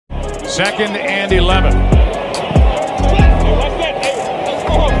Second and 11.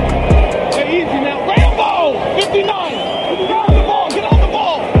 Easy now. Rambo! 59! Get on the ball! Get on the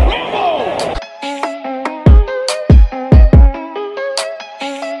ball! Rambo!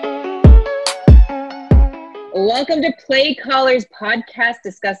 Welcome to Playcallers podcast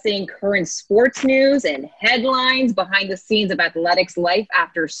discussing current sports news and headlines behind the scenes of athletics life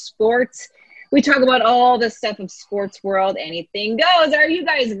after sports. We talk about all the stuff of sports world. Anything goes. Are you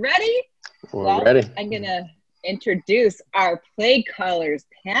guys ready? We're ready. I'm going to introduce our Playcallers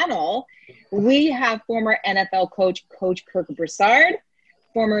panel. We have former NFL coach Kirk Broussard,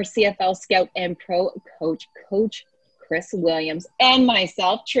 former CFL scout and pro coach Chris Williams, and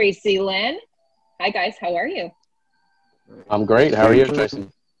myself, Tracy Lynn. Hi, guys. How are you? I'm great. How are you, Tracy?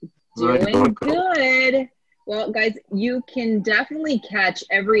 Doing good. Well, guys, you can definitely catch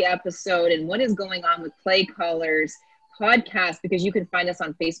every episode and what is going on with Playcallers podcast because you can find us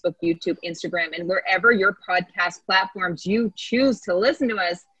on Facebook, YouTube, Instagram, and wherever your podcast platforms you choose to listen to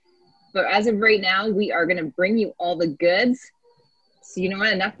us. But as of right now, we are going to bring you all the goods. So you know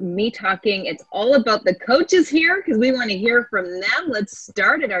what? Enough of me talking. It's all about the coaches here because we want to hear from them. Let's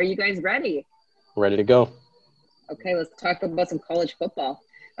start it. Are you guys ready? Ready to go. Okay, let's talk about some college football.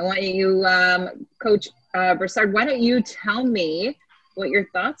 I want you, Coach Broussard, why don't you tell me what your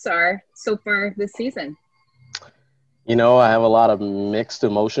thoughts are so far this season? You know, I have a lot of mixed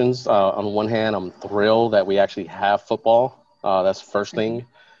emotions. On one hand, I'm thrilled that we actually have football. That's the first thing.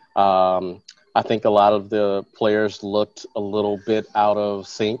 I think a lot of the players looked a little bit out of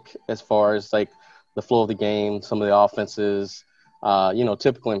sync as far as like the flow of the game, some of the offenses.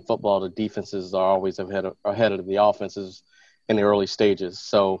 Typically in football, the defenses are always ahead of the offenses in the early stages.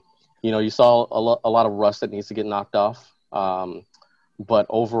 So, you saw a lot of rust that needs to get knocked off. But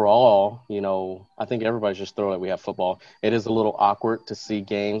overall, I think everybody's just thrilled that we have football. It is a little awkward to see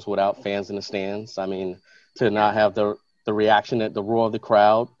games without fans in the stands. I mean, to not have the reaction, the roar of the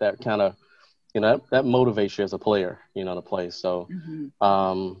crowd, that kind of, that motivates you as a player, to play. So,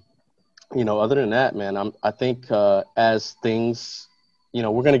 other than that, man, I think as things, we're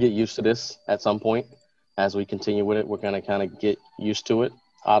going to get used to this at some point. As we continue with it, we're going to kind of get used to it,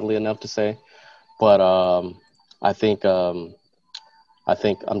 oddly enough to say. But I think I'm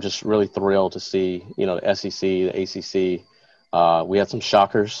just really thrilled to see, the SEC, the ACC. We had some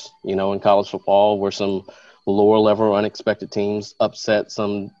shockers, in college football where some lower level unexpected teams upset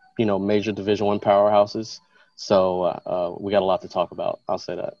some, major Division I powerhouses. So we got a lot to talk about. I'll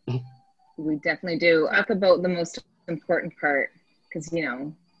say that. We definitely do. Talk about the most important part because,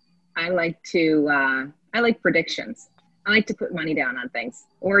 I like predictions. I like to put money down on things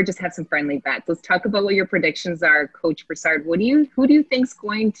or just have some friendly bets. Let's talk about what your predictions are, Coach Broussard. Who do you think's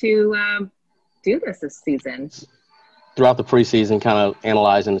going to do this season? Throughout the preseason, kind of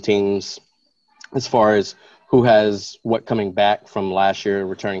analyzing the teams as far as who has what coming back from last year,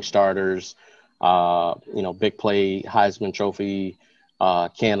 returning starters, big play, Heisman Trophy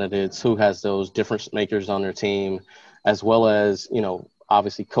candidates, who has those difference makers on their team, as well as,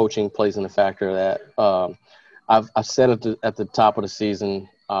 obviously coaching plays in the factor that I've said at the top of the season,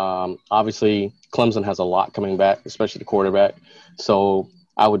 obviously Clemson has a lot coming back, especially the quarterback. So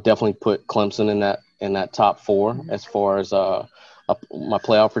I would definitely put Clemson in that top four as far as my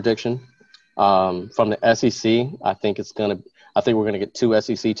playoff prediction. From the SEC, I think we're gonna get two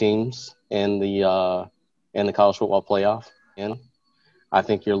SEC teams in the college football playoff. And I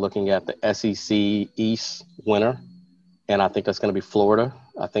think you're looking at the SEC East winner, and I think that's going to be Florida.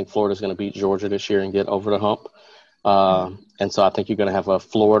 I think Florida's going to beat Georgia this year and get over the hump. And so I think you're going to have a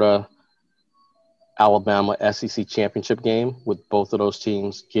Florida-Alabama SEC championship game with both of those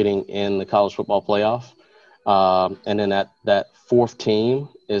teams getting in the college football playoff. And then that fourth team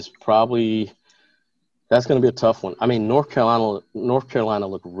is probably – that's going to be a tough one. I mean, North Carolina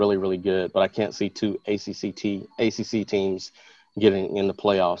looked really, really good, but I can't see two ACC teams getting in the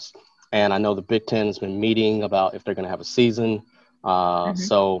playoffs. And I know the Big Ten has been meeting about if they're going to have a season.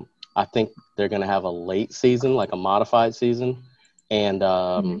 So I think they're going to have a late season, like a modified season. And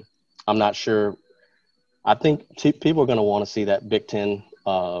I'm not sure. I think people are going to want to see that Big Ten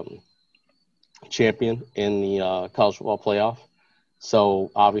champion in the college football playoff.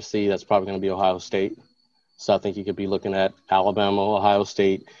 So obviously that's probably going to be Ohio State. So I think you could be looking at Alabama, Ohio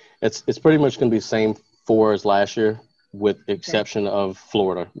State. It's pretty much going to be the same four as last year, with the exception of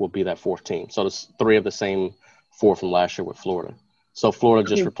Florida will be that fourth team. So it's three of the same four from last year with Florida. So Florida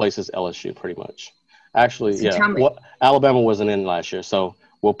just replaces LSU pretty much. Actually, so Alabama wasn't in last year. So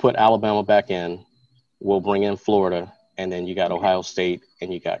we'll put Alabama back in. We'll bring in Florida. And then you got Ohio State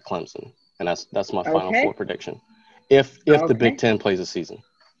and you got Clemson. And that's my final four prediction. If the Big Ten plays a season.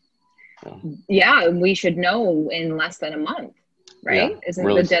 Yeah, we should know in less than a month, right? Yeah, Isn't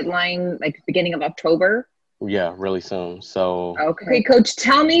really the deadline like beginning of October? Yeah, really soon. So, Okay, Coach,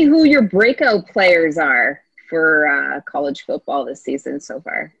 tell me who your breakout players are for college football this season so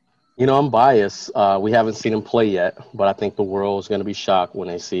far. I'm biased. We haven't seen him play yet, but I think the world is going to be shocked when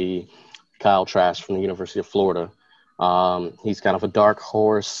they see Kyle Trask from the University of Florida. He's kind of a dark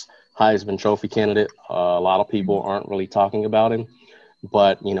horse Heisman Trophy candidate. A lot of people aren't really talking about him,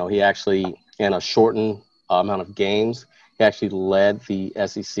 but he actually, in a shortened amount of games, he actually led the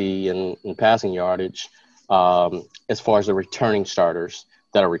SEC in passing yardage as far as the returning starters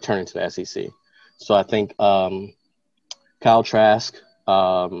that are returning to the SEC. So I think Kyle Trask.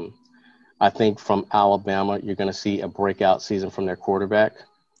 I think from Alabama, you're going to see a breakout season from their quarterback.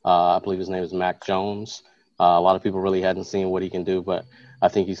 I believe his name is Mac Jones. A lot of people really hadn't seen what he can do, but I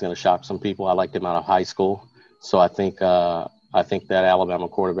think he's going to shock some people. I liked him out of high school, so I think that Alabama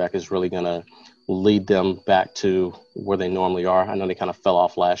quarterback is really going to lead them back to where they normally are. I know they kind of fell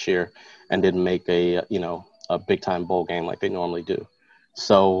off last year and didn't make a big time bowl game like they normally do.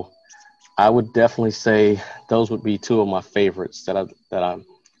 So I would definitely say those would be two of my favorites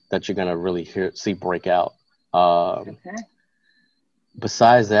that you're going to really see break out. Okay.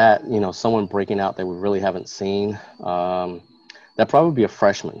 Besides that, someone breaking out that we really haven't seen, that'd probably be a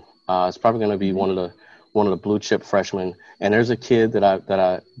freshman. It's probably going to be one of the blue chip freshmen. And there's a kid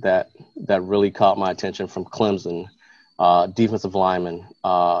that really caught my attention from Clemson, defensive lineman.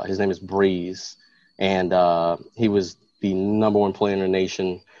 His name is Breeze, and he was the number one player in the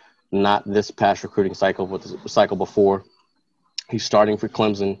nation. Not this past recruiting cycle, but the cycle before. He's starting for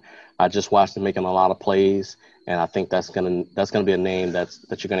Clemson. I just watched him making a lot of plays, and I think that's gonna be a name that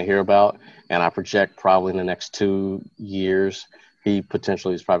you're gonna hear about. And I project probably in the next 2 years, he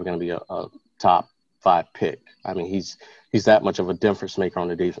potentially is probably gonna be a top 5 pick. I mean, he's that much of a difference maker on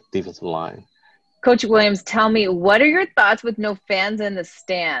the defensive line. Coach Williams, tell me, what are your thoughts with no fans in the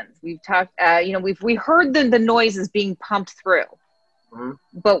stands? We've talked, we heard the noises being pumped through,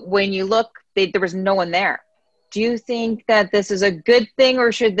 but when you look, there was no one there. Do you think that this is a good thing,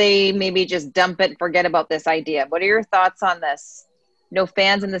 or should they maybe just dump it and forget about this idea? What are your thoughts on this? No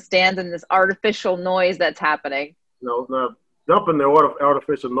fans in the stands and this artificial noise that's happening. No, dumping the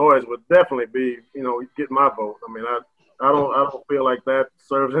artificial noise would definitely be, get my vote. I mean, I don't feel like that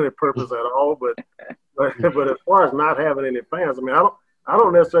serves any purpose at all. But as far as not having any fans, I mean, I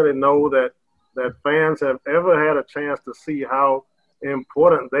don't necessarily know that fans have ever had a chance to see how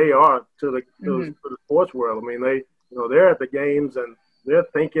important they are to the sports world. I mean, they're at the games and they're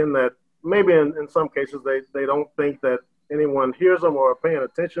thinking that maybe in some cases they don't think that anyone hears them or are paying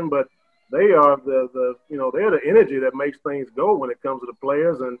attention, but they are they're the energy that makes things go when it comes to the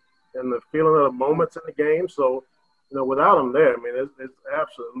players and the feeling of the moments in the game. So, without them there, I mean, it's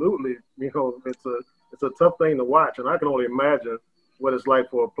absolutely, it's a tough thing to watch. And I can only imagine what it's like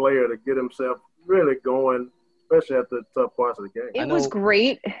for a player to get himself really going, especially at the tough parts of the game. It was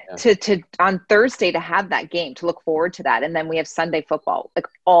great to on Thursday to have that game, to look forward to that. And then we have Sunday football, like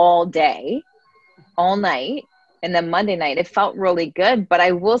all day, all night. And then Monday night, it felt really good. But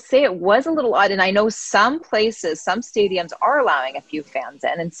I will say it was a little odd. And I know some places, some stadiums are allowing a few fans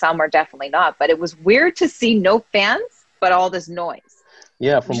in, and some are definitely not. But it was weird to see no fans, but all this noise.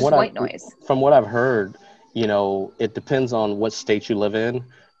 Yeah, from what I've heard, it depends on what state you live in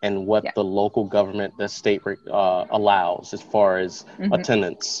and what the local government, the state allows as far as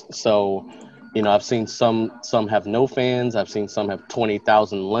attendance. So, I've seen some have no fans. I've seen some have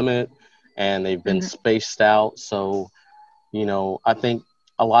 20,000 limit, and they've been spaced out. So, I think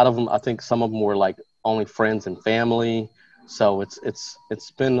a lot of them, some of them were like only friends and family. So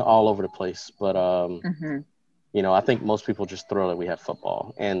it's been all over the place. But, I think most people just throw that we have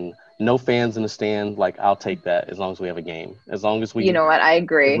football and no fans in the stand. Like, I'll take that as long as we have a game, as long as we, I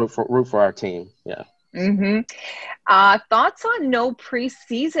agree. Root for our team. Yeah. Thoughts on no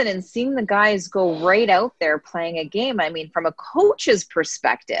preseason and seeing the guys go right out there playing a game? I mean, from a coach's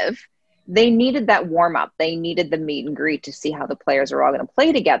perspective, they needed that warm up. They needed the meet and greet to see how the players are all going to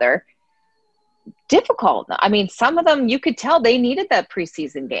play together. Difficult. I mean, some of them, you could tell they needed that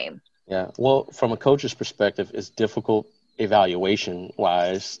preseason game. Yeah. Well, from a coach's perspective, it's difficult evaluation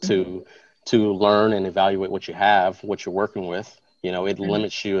wise to learn and evaluate what you have, what you're working with. It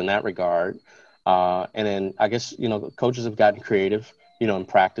limits you in that regard. And then I guess, coaches have gotten creative, in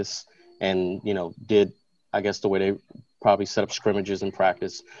practice and, did, I guess, the way they probably set up scrimmages in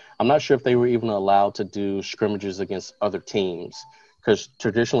practice. I'm not sure if they were even allowed to do scrimmages against other teams, because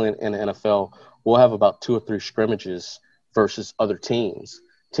traditionally in the NFL, we'll have about 2 or 3 scrimmages versus other teams.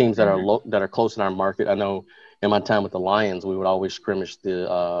 teams that are close in our market. I know in my time with the Lions, we would always scrimmage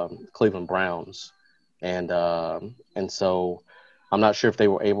the Cleveland Browns, and so I'm not sure if they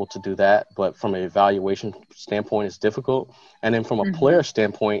were able to do that. But from an evaluation standpoint, it's difficult, and then from a player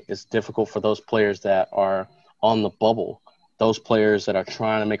standpoint, it's difficult for those players that are on the bubble, those players that are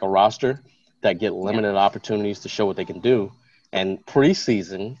trying to make a roster that get limited opportunities to show what they can do. And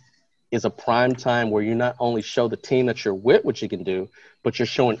preseason is a prime time where you not only show the team that you're with what you can do, but you're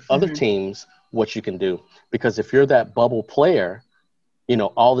showing other teams what you can do. Because if you're that bubble player, you know,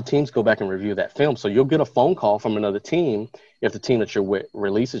 all the teams go back and review that film. So you'll get a phone call from another team if the team that you're with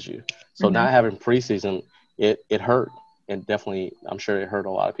releases you. So not having preseason, it hurt. And definitely, I'm sure it hurt a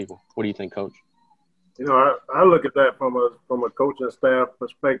lot of people. What do you think, Coach? You know, I look at that from a coaching staff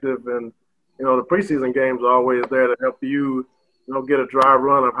perspective, and you know, the preseason games are always there to help you, you know, get a dry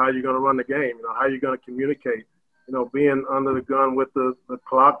run of how you're going to run the game. You know, how you're going to communicate. You know, being under the gun with the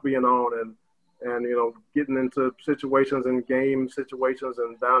clock being on, and you know, getting into situations and game situations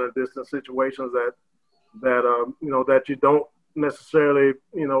and down and distance situations that you know, that you don't necessarily,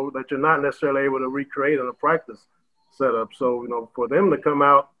 you know, that you're not necessarily able to recreate in a practice setup. So you know, for them to come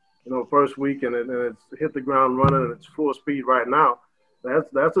out, you know, first week and it's hit the ground running and it's full speed right now,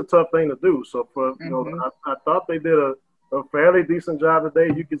 that's a tough thing to do. So for you know, I thought they did a fairly decent job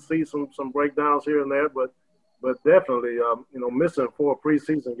today. You can see some breakdowns here and there, but definitely, you know, missing 4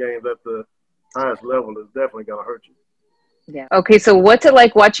 preseason games at the highest level is definitely going to hurt you. Yeah. Okay. So what's it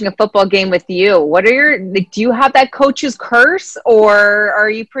like watching a football game with you? What are do you have that coach's curse, or are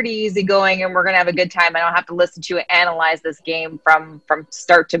you pretty easygoing and we're going to have a good time? I don't have to listen to you analyze this game from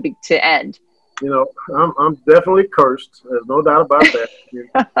start to end. You know, I'm definitely cursed. There's no doubt about that.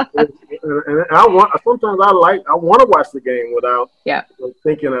 and I want to watch the game without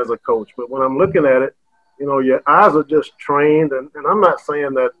thinking as a coach. But when I'm looking at it, you know, your eyes are just trained. And I'm not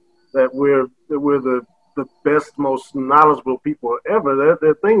saying that we're the best, most knowledgeable people ever.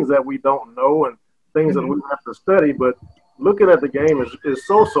 There are things that we don't know and things that we have to study. But looking at the game is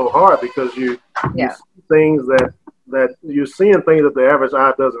so hard because you see things that you're seeing things that the average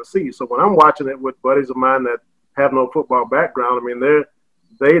eye doesn't see. So when I'm watching it with buddies of mine that have no football background, I mean,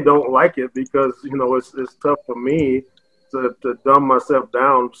 they don't like it because, you know, it's tough for me to dumb myself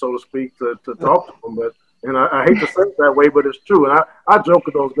down, so to speak, to talk to them. But and I hate to say it that way, but it's true. And I joke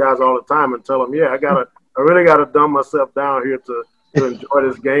with those guys all the time and tell them, yeah, I really gotta dumb myself down here to enjoy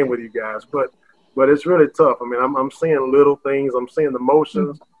this game with you guys. But it's really tough. I mean, I'm seeing little things. I'm seeing the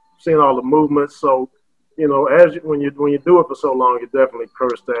motions, seeing all the movements. So, you know, when you do it for so long, you're definitely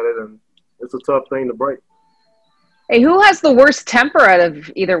cursed at it, and it's a tough thing to break. Hey, who has the worst temper out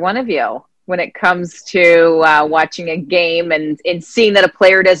of either one of you when it comes to watching a game and seeing that a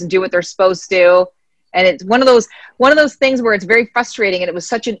player doesn't do what they're supposed to? And it's one of those things where it's very frustrating, and it was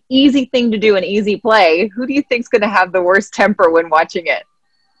such an easy thing to do, an easy play. Who do you think's going to have the worst temper when watching it?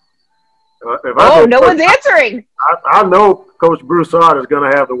 No one's answering. I know Coach Broussard is going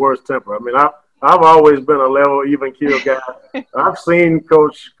to have the worst temper. I mean, I've always been a level, even keel guy. I've seen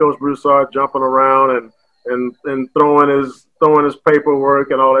Coach Broussard jumping around and throwing his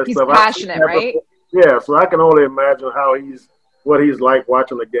paperwork and all that stuff. He's passionate, right? Yeah, so I can only imagine what he's like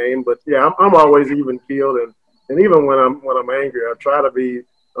watching the game. But yeah, I'm always even keeled, and even when I'm angry, I try to be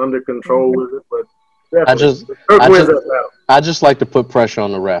under control with it. But I just like to put pressure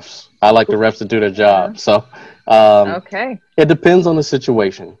on the refs. I like the refs to do their job. So it depends on the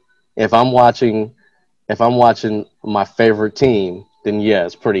situation. If I'm watching my favorite team, then yeah,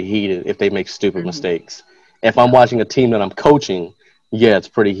 it's pretty heated if they make stupid mistakes. If I'm watching a team that I'm coaching, yeah, it's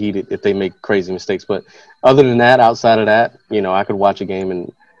pretty heated if they make crazy mistakes. But other than that, outside of that, you know, I could watch a game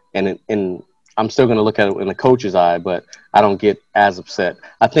and I'm still going to look at it in the coach's eye, but I don't get as upset.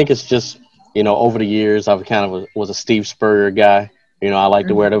 I think it's just, you know, over the years, I've kind of was a Steve Spurrier guy. You know, I like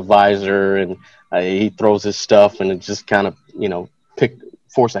to wear the visor, and he throws his stuff, and it just kind of, you know,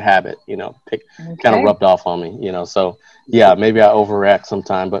 force a habit, you know, kind of rubbed off on me, you know. So, yeah, maybe I overreact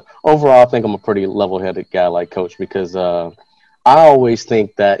sometime. But overall, I think I'm a pretty level-headed guy like Coach, because I always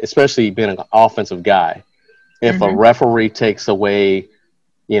think that, especially being an offensive guy, if a referee takes away,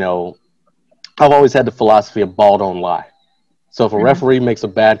 you know, I've always had the philosophy of ball don't lie. So if a referee makes a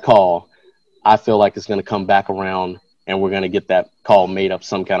bad call, I feel like it's going to come back around and we're going to get that call made up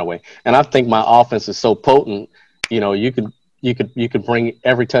some kind of way. And I think my offense is so potent, you know, you could bring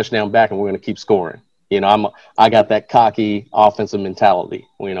every touchdown back and we're going to keep scoring. You know, I got that cocky offensive mentality,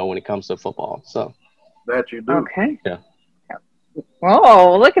 you know, when it comes to football. So that you do. Okay. Yeah.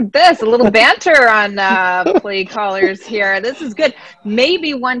 Oh, look at this. A little banter on play callers here. This is good.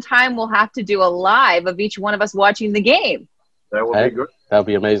 Maybe one time we'll have to do a live of each one of us watching the game. That would be great. That would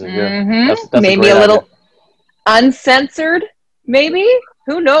be amazing. Yeah, Mm-hmm. that's maybe a little uncensored. Maybe,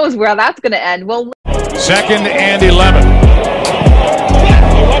 who knows where that's going to end? Well, 2nd and 11.